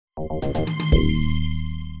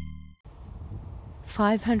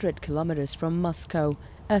500 kilometers from Moscow,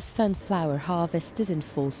 a sunflower harvest is in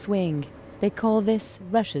full swing. They call this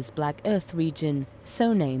Russia's Black Earth region,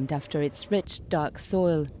 so named after its rich, dark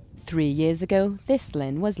soil. 3 years ago, this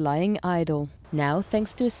land was lying idle. Now,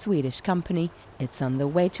 thanks to a Swedish company, it's on the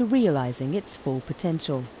way to realizing its full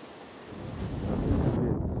potential.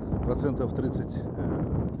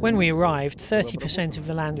 When we arrived, 30% of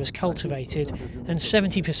the land was cultivated and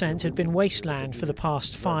 70% had been wasteland for the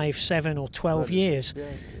past 5, 7 or 12 years.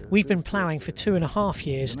 We've been ploughing for 2.5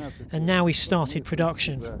 years and now we started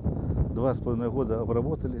production.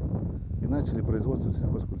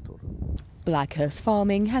 Black Earth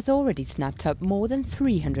farming has already snapped up more than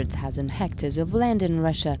 300,000 hectares of land in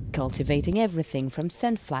Russia, cultivating everything from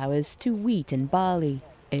sunflowers to wheat and barley.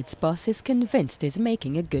 Its boss is convinced it's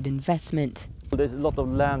making a good investment. There's a lot of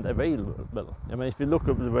land available. I mean, if you look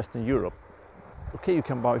over Western Europe, okay, you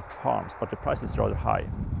can buy farms, but the price is rather high.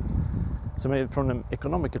 So maybe from an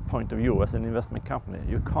economical point of view, as an investment company,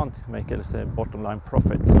 you can't make a bottom line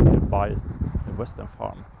profit if you buy a Western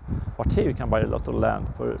farm. But here you can buy a lot of land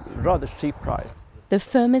for a rather cheap price. The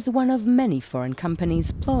firm is one of many foreign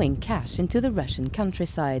companies plowing cash into the Russian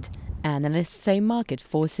countryside. Analysts say market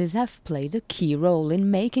forces have played a key role in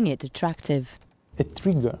making it attractive. A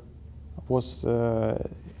trigger was a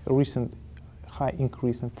recent high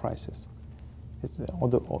increase in prices on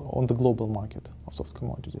the global market of soft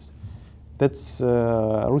commodities. That's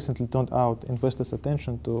recently turned out investors'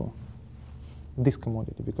 attention to this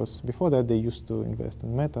commodity, because before that they used to invest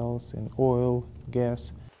in metals, in oil,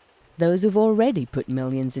 gas. Those who've already put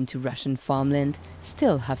millions into Russian farmland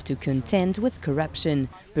still have to contend with corruption,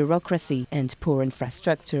 bureaucracy and poor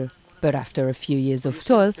infrastructure. But after a few years of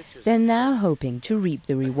toil, they're now hoping to reap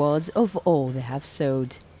the rewards of all they have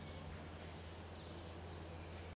sowed.